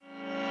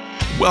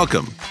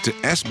Welcome to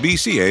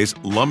SBCA's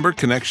Lumber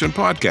Connection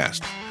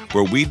podcast,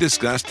 where we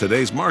discuss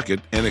today's market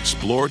and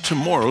explore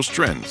tomorrow's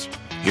trends.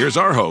 Here's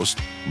our host,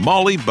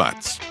 Molly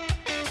Butts.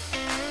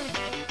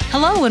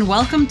 Hello and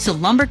welcome to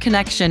Lumber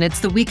Connection. It's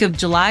the week of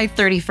July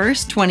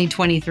 31st,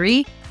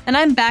 2023, and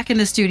I'm back in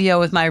the studio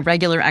with my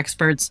regular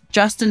experts,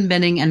 Justin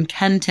Binning and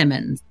Ken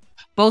Timmins.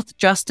 Both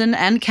Justin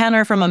and Ken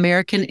are from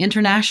American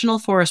International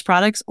Forest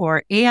Products,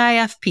 or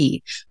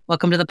AIFP.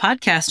 Welcome to the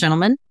podcast,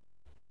 gentlemen.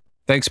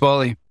 Thanks,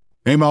 Molly.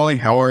 Hey, Molly.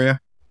 How are you?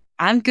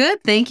 I'm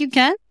good. Thank you,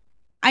 Ken.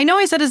 I know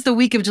I said it's the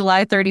week of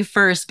July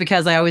 31st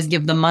because I always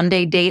give the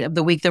Monday date of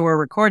the week that we're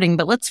recording,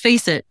 but let's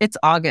face it, it's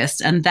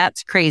August, and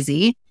that's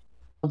crazy.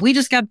 We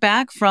just got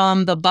back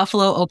from the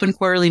Buffalo Open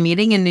Quarterly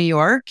Meeting in New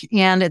York,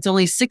 and it's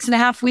only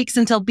 6.5 weeks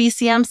until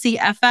BCMC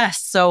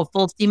FS, so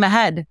full steam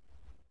ahead.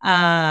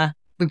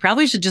 We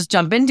probably should just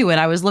jump into it.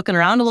 I was looking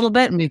around a little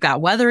bit, and we've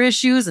got weather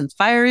issues and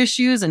fire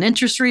issues and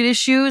interest rate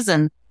issues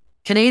and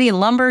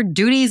Canadian lumber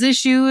duties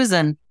issues,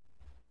 and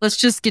let's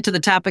just get to the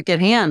topic at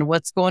hand.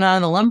 What's going on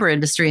in the lumber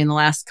industry in the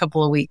last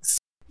couple of weeks?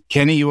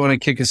 Kenny, you want to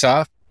kick us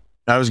off?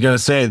 I was going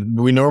to say,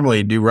 we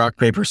normally do rock,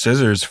 paper,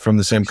 scissors from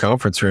the same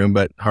conference room,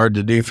 but hard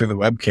to do through the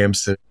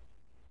webcams.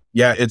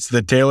 Yeah, it's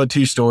the tale of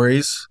two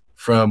stories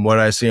from what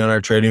I see on our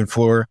trading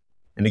floor.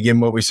 And again,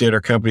 what we see at our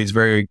company is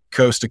very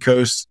coast to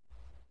coast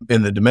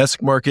in the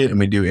domestic market, and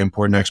we do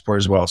import and export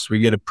as well. So we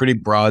get a pretty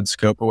broad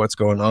scope of what's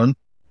going on.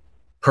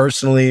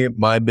 Personally,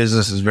 my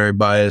business is very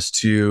biased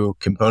to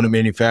component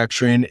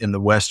manufacturing in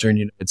the Western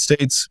United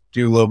States.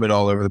 Do a little bit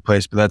all over the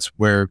place, but that's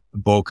where the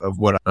bulk of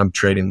what I'm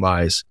trading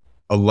lies.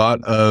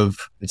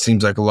 It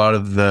seems like a lot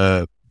of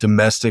the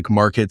domestic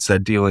markets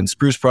that deal in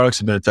spruce products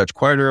have been a touch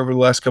quieter over the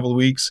last couple of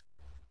weeks.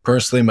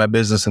 Personally, my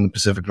business in the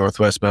Pacific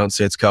Northwest, Mountain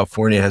States,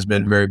 California has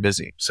been very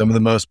busy. Some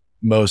of the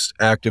most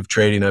active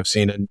trading I've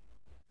seen in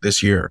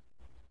this year.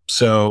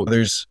 So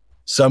there's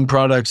some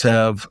products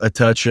have a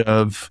touch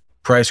of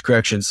price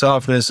correction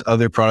softness.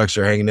 Other products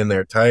are hanging in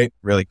there tight.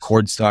 Really,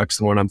 cord stock's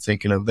the one I'm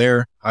thinking of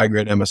there. High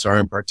grade MSR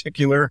in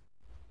particular.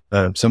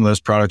 Some of those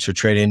products are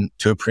trading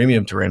to a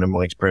premium to random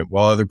lengths print,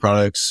 while other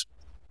products,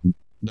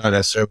 not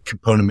necessarily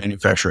component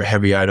manufacturer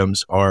heavy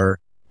items, are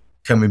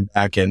coming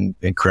back and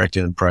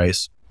correcting in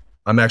price.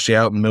 I'm actually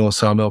out in the middle of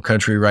sawmill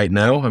country right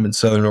now. I'm in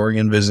Southern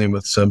Oregon visiting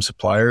with some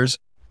suppliers.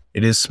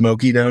 It is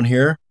smoky down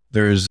here.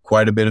 There's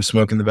quite a bit of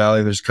smoke in the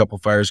valley. There's a couple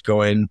fires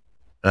going.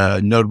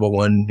 Notable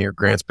one near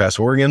Grants Pass,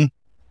 Oregon.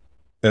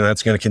 And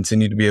that's going to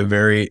continue to be a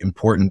very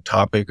important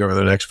topic over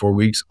the next 4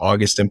 weeks,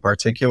 August in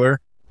particular.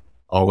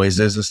 Always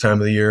is this time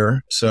of the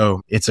year.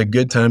 So it's a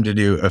good time to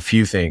do a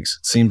few things.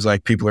 It seems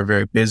like people are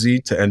very busy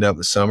to end out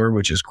the summer,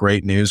 which is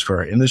great news for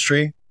our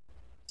industry.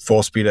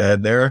 Full speed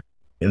ahead there.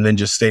 And then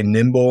just stay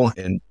nimble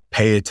and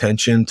pay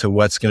attention to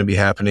what's going to be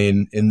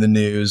happening in the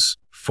news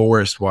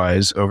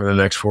forest-wise over the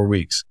next 4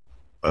 weeks.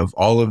 Of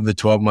all of the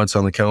 12 months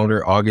on the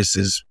calendar, August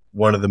is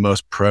one of the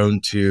most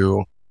prone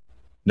to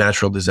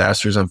natural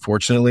disasters,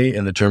 unfortunately,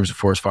 in the terms of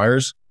forest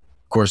fires.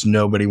 Of course,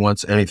 nobody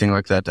wants anything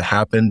like that to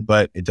happen,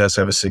 but it does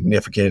have a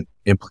significant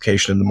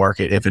implication in the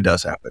market if it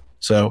does happen.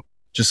 So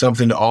just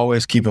something to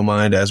always keep in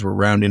mind as we're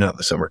rounding out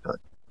the summertime.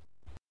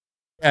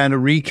 And a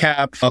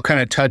recap, I'll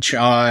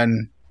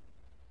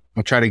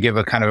try to give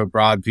a kind of a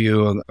broad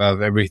view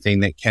of everything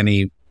that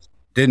Kenny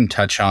didn't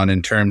touch on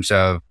in terms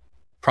of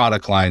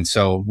product line.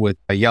 So with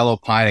a yellow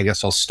pine, I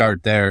guess I'll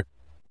start there.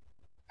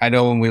 I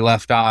know when we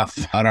left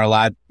off on our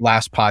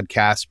last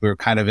podcast, we were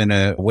kind of in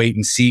a wait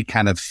and see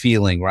kind of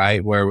feeling,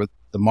 right? Where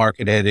the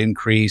market had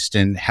increased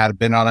and had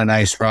been on a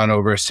nice run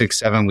over a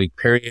 6-7 week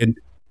period.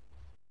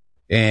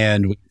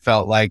 And we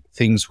felt like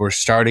things were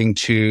starting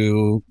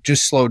to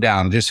just slow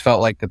down. It just felt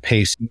like the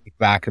pace moved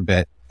back a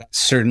bit. That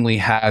certainly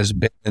has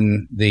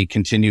been the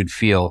continued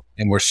feel.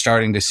 And we're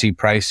starting to see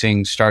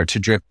pricing start to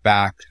drift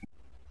back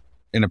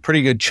in a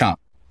pretty good chunk,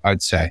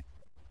 I'd say.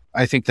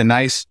 I think the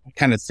nice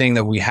kind of thing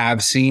that we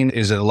have seen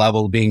is a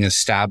level being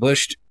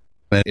established,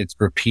 but it's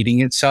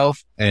repeating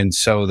itself. And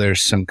so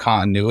there's some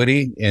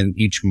continuity in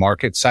each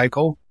market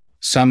cycle.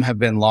 Some have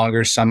been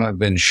longer, some have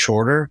been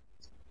shorter,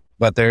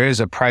 but there is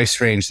a price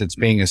range that's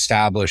being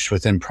established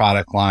within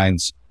product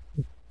lines.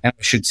 And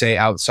I should say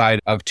outside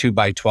of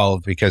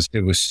 2x12 because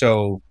it was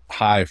so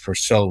high for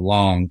so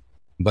long,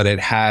 but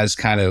it has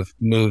kind of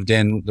moved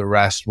in the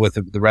rest with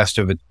the rest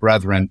of its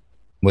brethren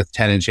with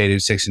 10-inch,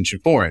 8-inch, 6-inch,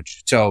 and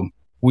 4-inch. So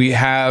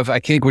I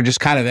think we're just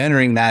kind of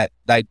entering that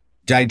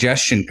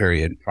digestion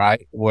period,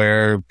 right?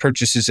 Where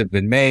purchases have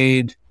been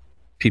made.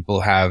 People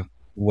have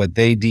what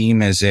they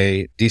deem as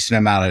a decent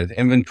amount of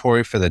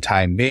inventory for the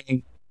time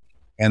being,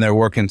 and they're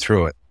working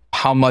through it.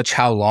 How much,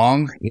 how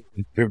long?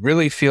 It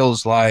really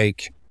feels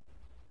like,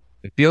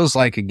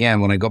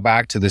 again, when I go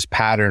back to this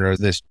pattern or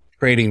this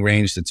trading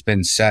range that's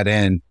been set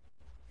in,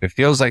 it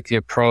feels like the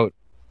approach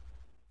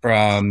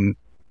from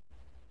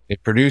a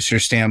producer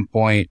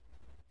standpoint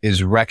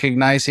is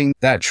recognizing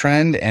that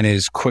trend and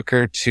is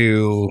quicker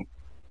to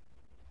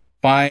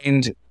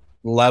find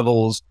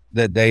levels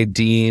that they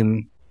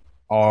deem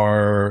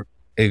are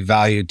a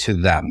value to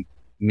them.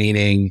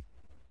 Meaning,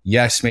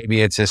 yes,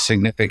 maybe it's a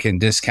significant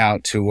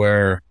discount to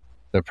where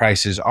the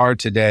prices are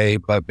today,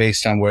 but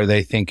based on where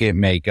they think it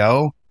may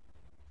go,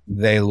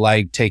 they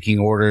like taking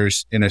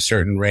orders in a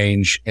certain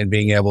range and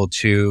being able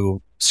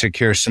to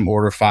secure some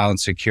order file and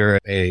secure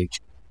a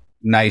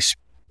nice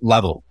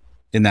level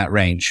in that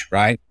range,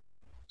 right?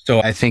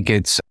 So I think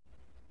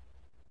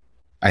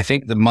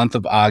the month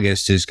of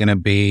August is going to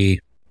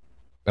be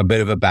a bit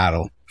of a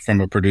battle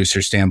from a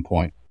producer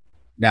standpoint.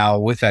 Now,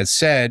 with that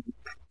said,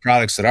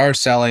 products that are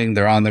selling,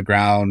 they're on the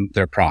ground,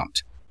 they're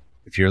prompt.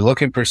 If you're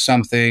looking for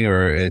something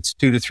or it's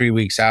 2 to 3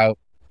 weeks out,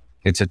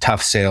 it's a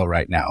tough sale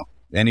right now.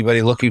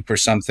 Anybody looking for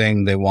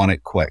something, they want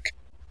it quick.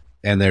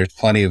 And there's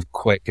plenty of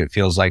quick, it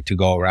feels like, to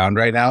go around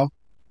right now.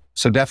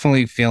 So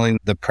definitely feeling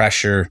the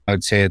pressure, I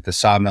would say, at the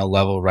sawmill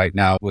level right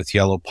now with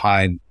yellow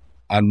pine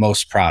on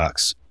most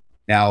products.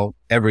 Now,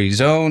 every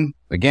zone,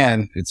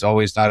 again, it's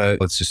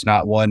just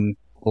not one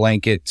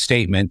blanket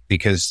statement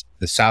because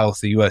the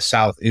U.S.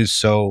 South is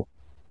so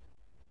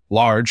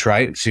large,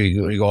 right? So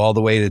you go all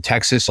the way to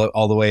Texas,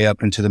 all the way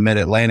up into the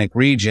mid-Atlantic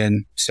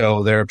region.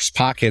 So there's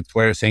pockets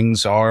where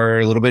things are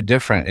a little bit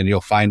different, and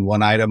you'll find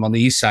one item on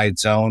the east side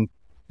zone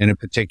in a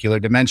particular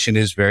dimension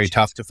is very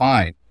tough to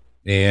find,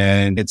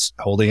 and it's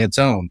holding its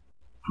own.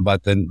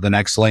 But then the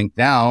next link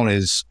down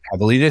is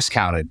heavily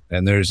discounted,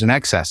 and there's an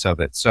excess of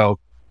it. So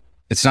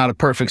it's not a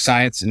perfect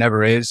science. It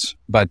never is.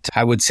 But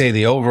I would say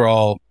the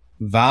overall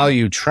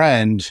value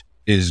trend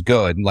is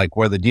good. Like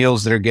where the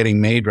deals that are getting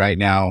made right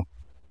now,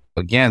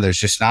 again, there's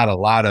just not a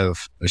lot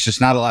of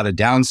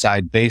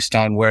downside based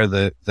on where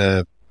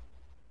the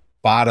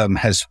bottom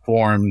has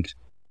formed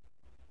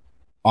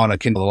on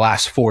the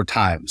last 4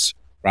 times,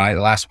 right?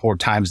 The last 4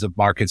 times the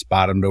market's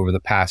bottomed over the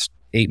past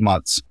 8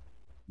 months.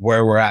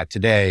 Where we're at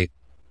today,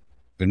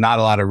 there's not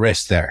a lot of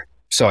risk there.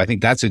 So I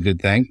think that's a good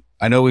thing.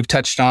 I know we've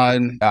touched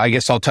on, I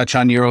guess I'll touch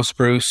on Euro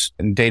spruce,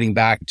 and dating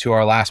back to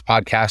our last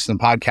podcast and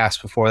the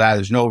podcast before that,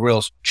 there's no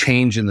real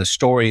change in the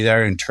story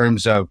there in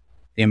terms of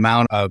the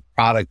amount of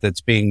product that's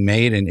being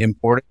made and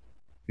imported.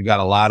 We've got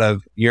a lot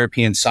of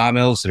European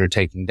sawmills that are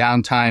taking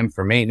downtime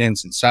for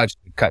maintenance and such.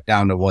 We cut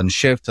down to 1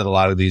 shift at a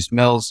lot of these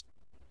mills.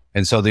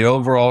 And so the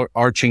overall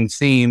arching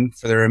theme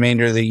for the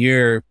remainder of the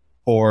year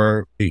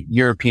for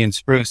European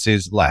spruce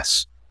is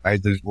less,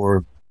 right?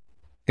 We're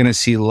going to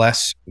see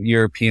less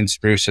European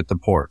spruce at the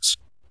ports.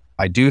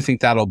 I do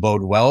think that'll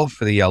bode well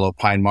for the yellow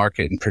pine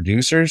market and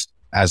producers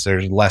as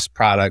there's less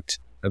product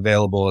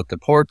available at the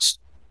ports.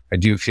 I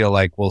do feel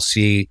like we'll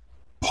see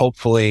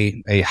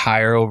hopefully a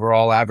higher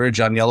overall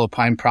average on yellow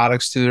pine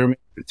products through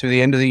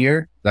the end of the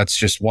year. That's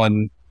just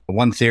one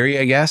theory,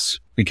 I guess,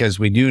 because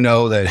we do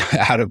know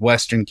that out of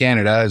Western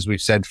Canada, as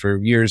we've said for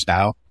years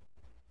now,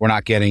 we're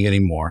not getting any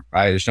more,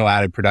 right? There's no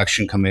added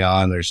production coming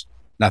on.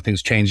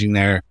 Nothing's changing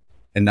there,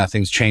 and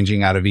nothing's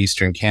changing out of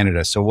Eastern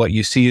Canada. So what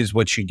you see is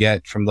what you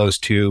get from those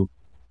 2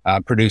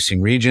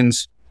 producing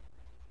regions.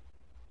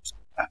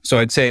 So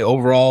I'd say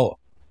overall,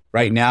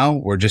 right now,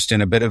 we're just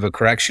in a bit of a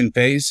correction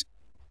phase.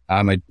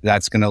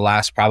 That's going to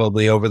last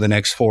probably over the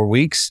next 4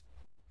 weeks.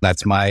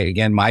 That's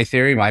my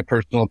theory, my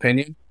personal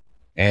opinion.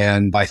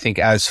 And I think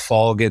as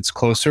fall gets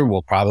closer,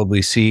 we'll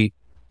probably see,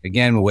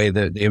 again, the way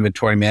that the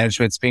inventory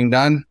management's being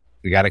done.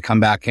 We got to come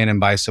back in and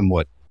buy some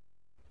wood.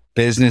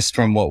 Business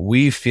from what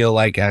we feel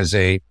like as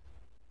a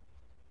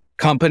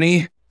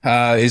company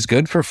is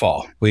good for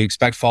fall. We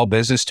expect fall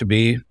business to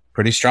be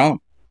pretty strong,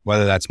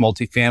 whether that's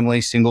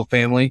multifamily, single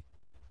family,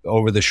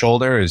 over the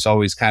shoulder is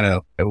always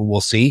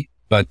we'll see.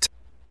 But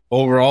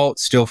overall, it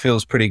still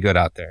feels pretty good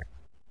out there.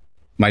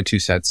 My 2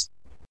 cents.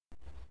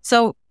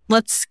 So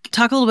let's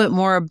talk a little bit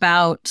more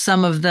about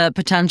some of the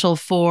potential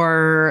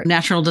for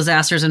natural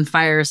disasters and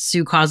fires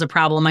to cause a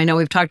problem. I know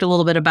we've talked a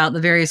little bit about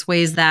the various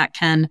ways that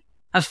can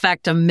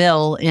affect a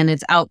mill in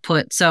its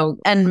output. So,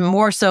 and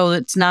more so,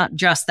 it's not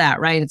just that,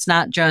 right? It's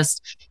not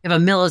just if a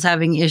mill is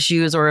having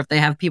issues or if they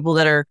have people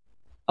that are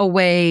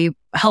away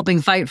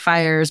helping fight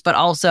fires, but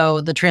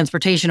also the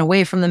transportation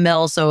away from the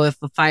mill. So if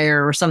a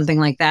fire or something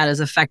like that is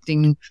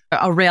affecting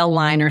a rail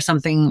line or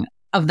something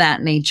of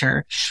that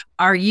nature,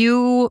 are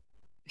you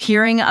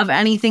hearing of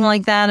anything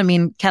like that? I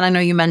mean, Ken, I know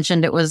you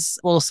mentioned it was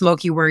a little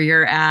smoky where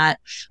you're at.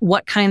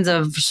 What kinds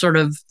of sort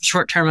of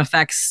short-term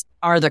effects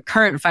are the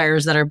current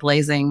fires that are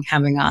blazing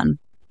having on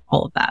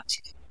all of that?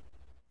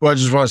 Well, I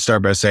just want to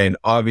start by saying,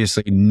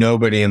 obviously,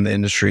 nobody in the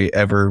industry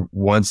ever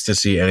wants to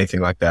see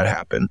anything like that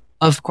happen.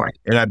 Of course.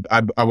 And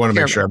I want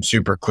to make sure I'm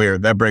super clear.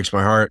 That breaks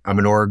my heart. I'm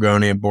an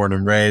Oregonian, born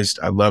and raised.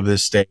 I love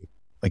this state.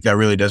 Like, that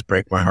really does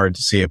break my heart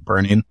to see it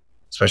burning,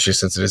 especially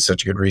since it is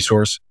such a good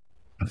resource.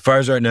 The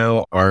fires right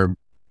now are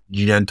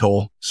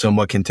gentle,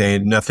 somewhat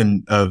contained,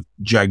 nothing of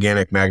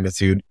gigantic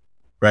magnitude,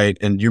 right?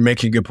 And you're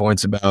making good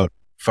points about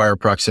fire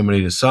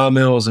proximity to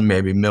sawmills, and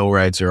maybe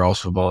millwrights are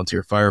also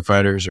volunteer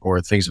firefighters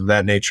or things of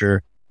that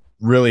nature.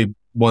 Really,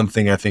 one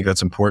thing I think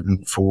that's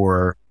important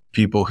for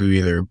people who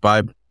either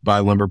buy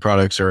lumber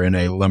products or in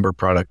a lumber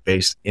product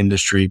based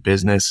industry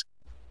business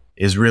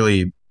is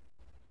really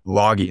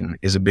logging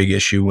is a big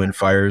issue when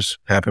fires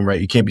happen, right?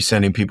 You can't be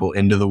sending people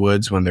into the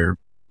woods when they're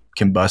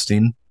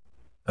combusting.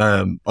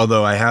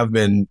 Although I have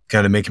been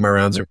kind of making my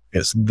rounds at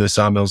the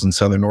sawmills in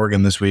Southern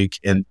Oregon this week,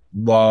 and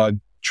log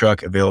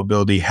truck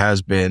availability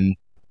has been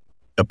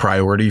a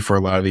priority for a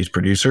lot of these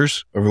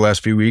producers over the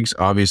last few weeks.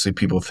 Obviously,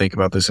 people think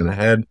about this in the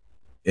head,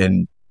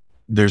 and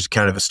there's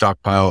kind of a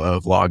stockpile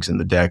of logs in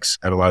the decks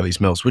at a lot of these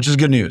mills, which is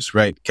good news,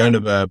 right? Kind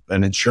of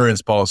an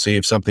insurance policy.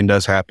 If something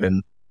does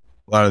happen,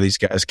 a lot of these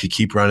guys could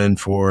keep running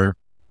for,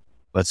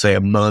 let's say,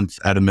 a month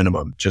at a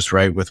minimum, just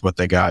right with what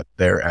they got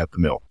there at the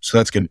mill. So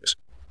that's good news.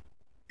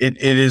 It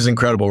is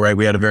incredible, right?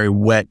 We had a very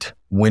wet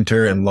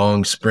winter and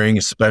long spring,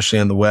 especially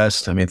in the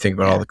West. I mean, think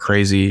about all the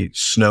crazy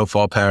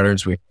snowfall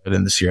patterns we had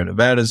in the Sierra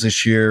Nevadas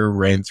this year,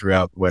 rain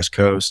throughout the West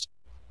Coast.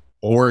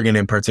 Oregon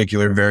in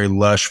particular, very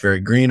lush, very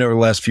green over the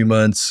last few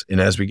months.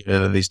 And as we get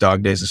into these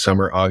dog days of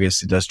summer,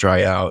 August, it does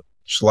dry out.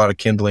 There's a lot of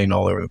kindling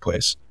all over the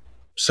place.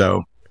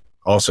 So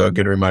also a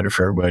good reminder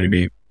for everybody to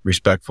be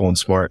respectful and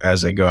smart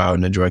as they go out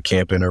and enjoy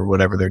camping or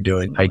whatever they're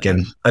doing,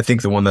 hiking. I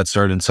think the one that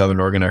started in Southern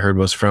Oregon I heard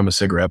was from a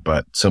cigarette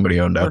butt somebody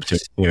owned up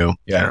to,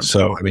 Yeah.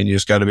 So, I mean, you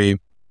just got to be,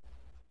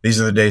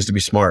 these are the days to be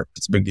smart.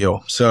 It's a big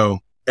deal. So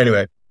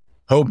anyway,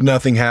 hope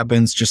nothing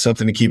happens. Just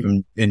something to keep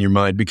in your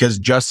mind, because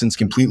Justin's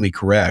completely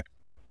correct,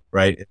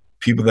 right?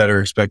 People that are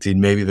expecting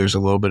maybe there's a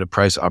little bit of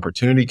price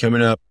opportunity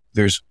coming up.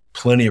 There's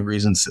plenty of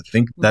reasons to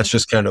think that's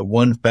just kind of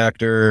one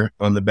factor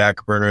on the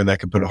back burner that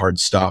could put a hard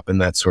stop in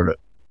that sort of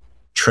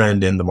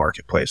trend in the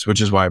marketplace, which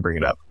is why I bring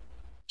it up.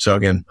 So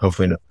again,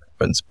 hopefully nothing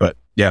happens. But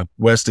yeah,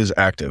 West is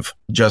active.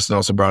 Justin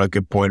also brought a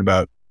good point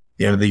about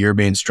the end of the year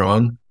being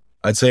strong.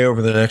 I'd say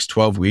over the next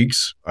 12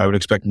 weeks, I would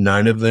expect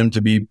 9 of them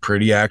to be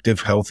pretty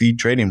active, healthy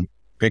trading.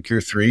 Pick your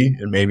 3,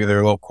 and maybe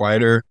they're a little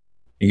quieter.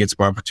 You get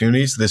some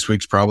opportunities. This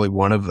week's probably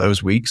one of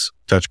those weeks,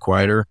 touch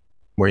quieter,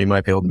 where you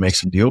might be able to make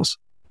some deals.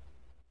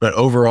 But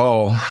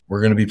overall,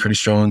 we're going to be pretty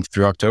strong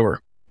through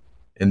October.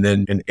 And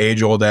then an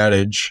age-old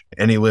adage,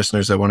 any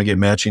listeners that want to get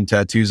matching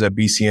tattoos at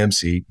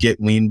BCMC,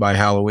 get lean by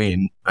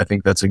Halloween. I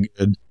think that's a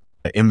good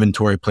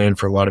inventory plan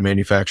for a lot of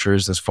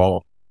manufacturers this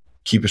fall.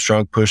 Keep a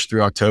strong push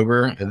through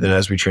October. And then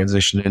as we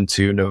transition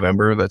into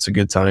November, that's a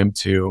good time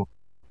to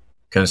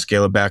kind of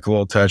scale it back a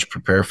little touch,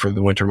 prepare for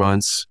the winter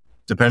months,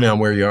 depending on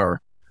where you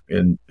are,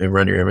 and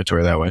run your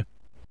inventory that way.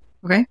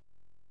 Okay.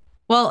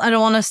 Well, I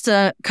don't want us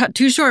to cut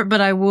too short, but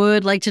I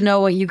would like to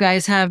know what you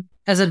guys have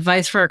as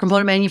advice for our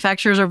component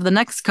manufacturers over the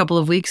next couple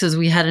of weeks as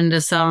we head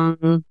into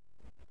some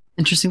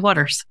interesting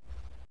waters.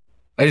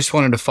 I just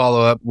wanted to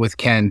follow up with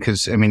Ken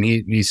because, I mean,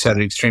 he said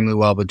it extremely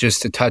well, but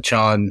just to touch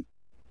on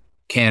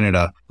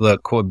Canada,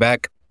 look,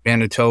 Quebec,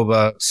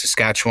 Manitoba,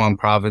 Saskatchewan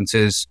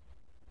provinces,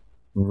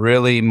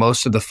 really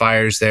most of the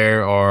fires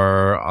there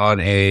are on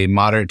a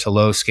moderate to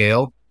low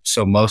scale.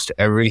 So most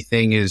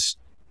everything is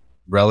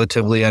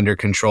relatively under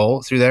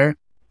control through there.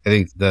 I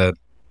think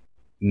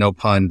no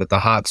pun, but the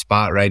hot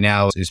spot right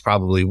now is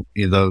probably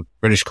the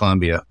British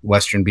Columbia,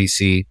 Western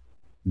BC.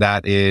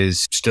 That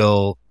is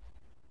still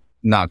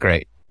not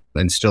great,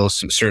 and still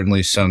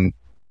certainly some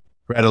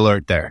red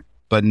alert there.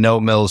 But no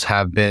mills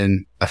have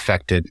been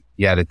affected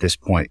yet at this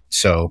point.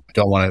 So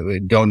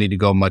don't need to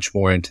go much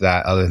more into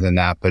that other than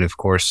that. But of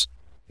course,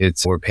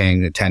 we're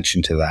paying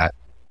attention to that.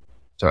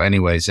 So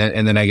anyways,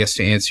 and then I guess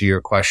to answer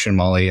your question,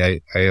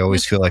 Molly, I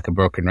always feel like a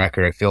broken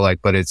record. I feel like,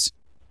 but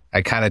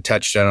I kind of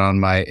touched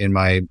on in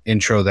my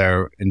intro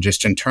there, and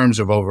just in terms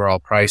of overall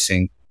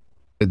pricing,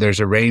 there's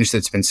a range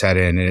that's been set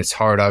in, and it's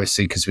hard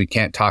obviously because we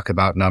can't talk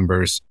about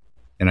numbers,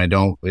 and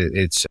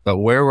but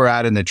where we're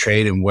at in the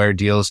trade and where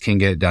deals can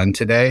get done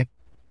today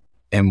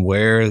and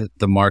where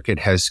the market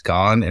has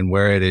gone and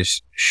where it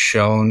is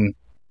shown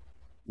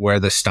where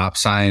the stop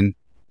sign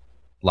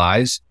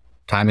lies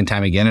time and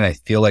time again. And I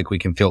feel like we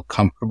can feel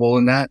comfortable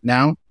in that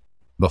now.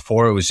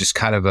 Before it was just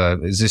kind of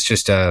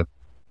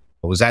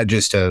was that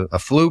just a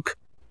fluke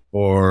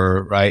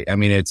or, right? I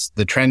mean,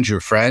 the trend's your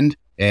friend,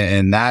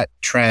 and that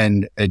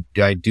trend,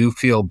 I do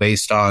feel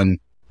based on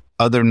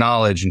other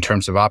knowledge in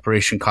terms of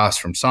operation costs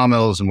from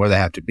sawmills and where they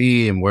have to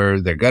be and where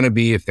they're going to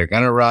be if they're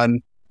going to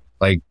run.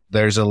 Like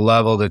there's a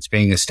level that's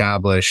being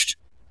established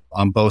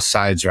on both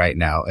sides right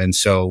now. And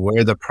so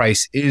where the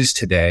price is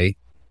today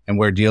and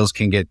where deals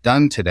can get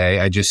done today,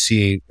 I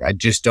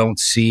just don't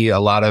see a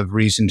lot of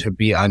reason to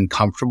be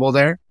uncomfortable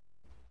there.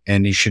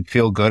 And you should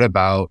feel good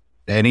about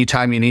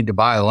anytime you need to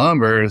buy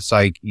lumber, it's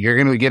like you're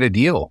going to get a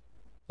deal.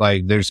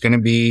 Like there's going to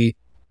be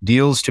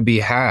deals to be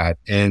had.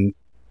 And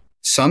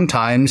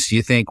sometimes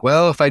you think,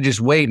 well, if I just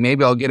wait,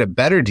 maybe I'll get a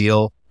better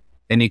deal.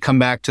 And you come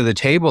back to the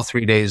table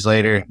 3 days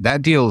later,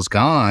 that deal is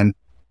gone.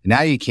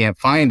 Now you can't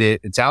find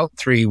it. It's out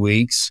 3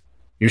 weeks.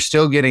 You're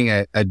still getting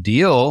a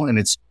deal, and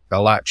it's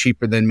a lot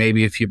cheaper than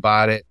maybe if you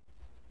bought it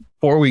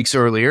 4 weeks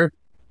earlier,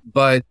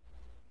 but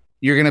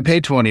you're going to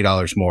pay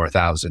 $20 more,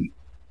 $1,000,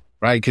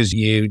 right? Because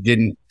you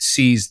didn't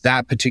seize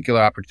that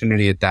particular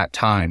opportunity at that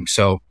time.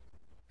 So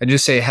I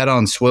just say head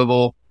on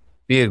swivel,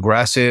 be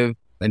aggressive,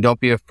 and don't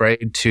be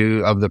afraid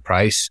of the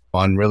price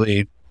on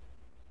really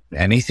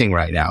anything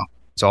right now.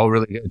 It's all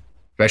really good,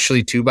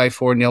 especially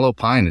 2x4 and yellow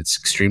pine. It's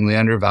extremely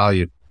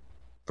undervalued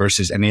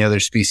versus any other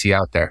species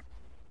out there.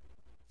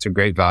 It's a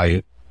great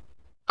value.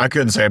 I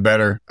couldn't say it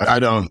better. I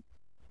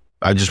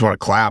just want to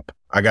clap.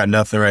 I got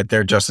nothing right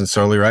there. Justin's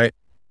totally right.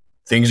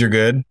 Things are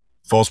good.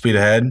 full speed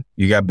ahead.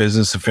 You got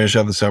business to finish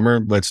out the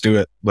summer. Let's do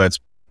it. Let's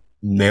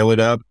nail it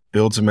up,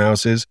 build some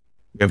houses.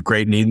 We have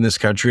great need in this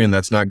country, and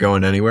that's not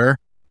going anywhere.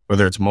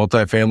 Whether it's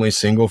multifamily,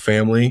 single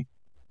family,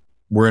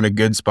 we're in a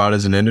good spot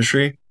as an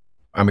industry.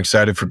 I'm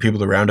excited for people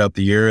to round out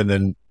the year, and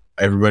then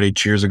everybody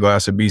cheers a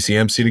glass of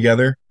BCMC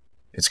together.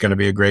 It's going to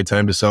be a great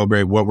time to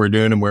celebrate what we're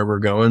doing and where we're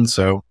going.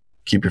 So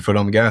keep your foot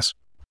on the gas.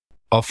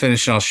 I'll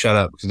finish and I'll shut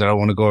up because I don't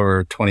want to go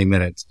over 20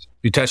 minutes.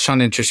 You touched on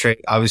interest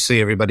rate.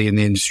 Obviously, everybody in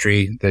the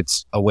industry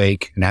that's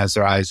awake and has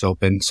their eyes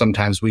open.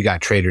 Sometimes we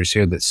got traders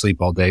here that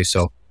sleep all day,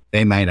 so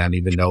they might not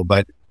even know.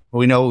 But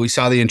we know we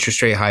saw the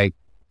interest rate hike.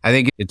 I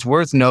think it's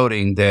worth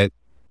noting that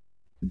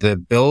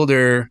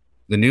the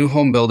new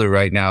home builder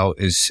right now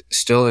is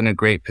still in a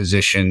great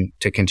position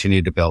to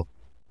continue to build.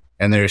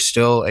 And there's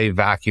still a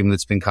vacuum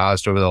that's been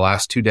caused over the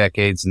last 2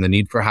 decades, and the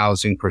need for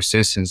housing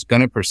persists and is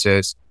going to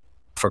persist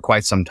for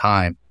quite some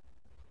time.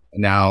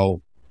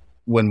 Now,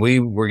 when we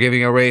were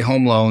giving away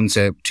home loans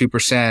at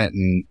 2%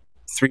 and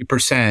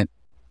 3%,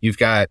 you've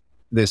got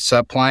this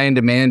supply and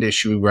demand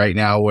issue right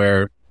now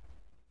where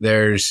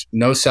there's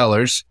no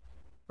sellers,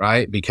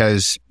 right?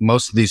 Because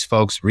most of these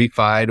folks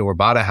refied or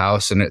bought a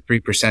house and at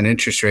 3%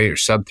 interest rate or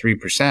sub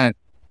 3%,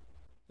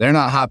 they're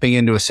not hopping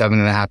into a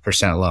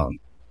 7.5% loan.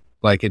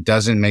 Like, it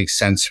doesn't make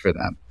sense for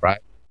them, right?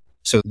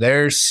 So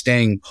they're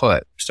staying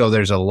put. So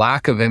there's a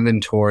lack of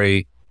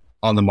inventory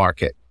on the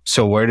market.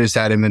 So where does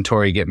that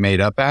inventory get made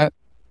up at?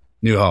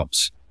 New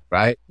homes,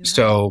 right? Yeah.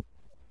 So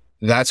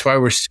that's why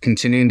we're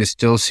continuing to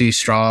still see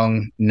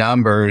strong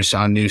numbers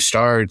on new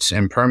starts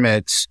and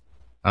permits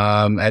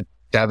at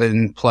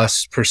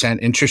 7+%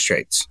 interest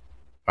rates,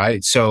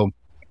 right? So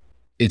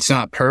it's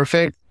not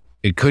perfect.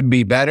 It could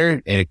be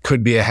better, and it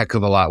could be a heck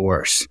of a lot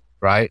worse,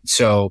 right?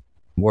 So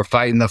we're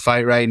fighting the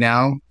fight right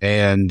now,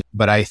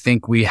 but I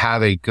think we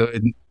have a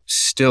good,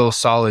 still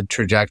solid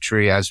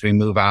trajectory as we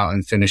move out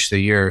and finish the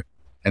year,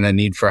 and the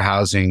need for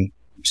housing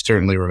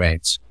certainly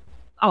remains.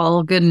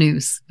 All good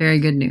news. Very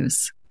good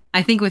news.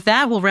 I think with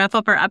that, we'll wrap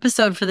up our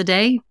episode for the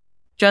day.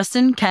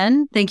 Justin,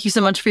 Ken, thank you so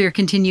much for your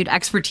continued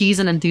expertise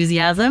and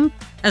enthusiasm.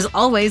 As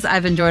always,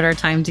 I've enjoyed our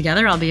time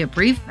together, albeit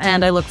brief,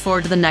 and I look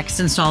forward to the next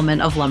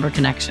installment of Lumber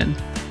Connection.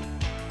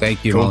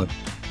 Thank you, cool. Molly.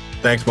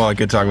 Thanks, Molly.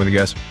 Good talking with you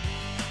guys.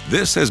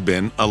 This has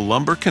been a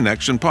Lumber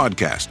Connection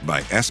podcast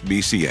by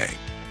SBCA.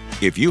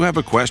 If you have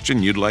a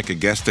question you'd like a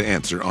guest to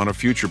answer on a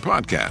future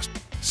podcast,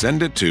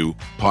 send it to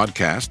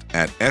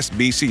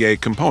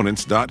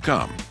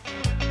podcast@sbcacomponents.com.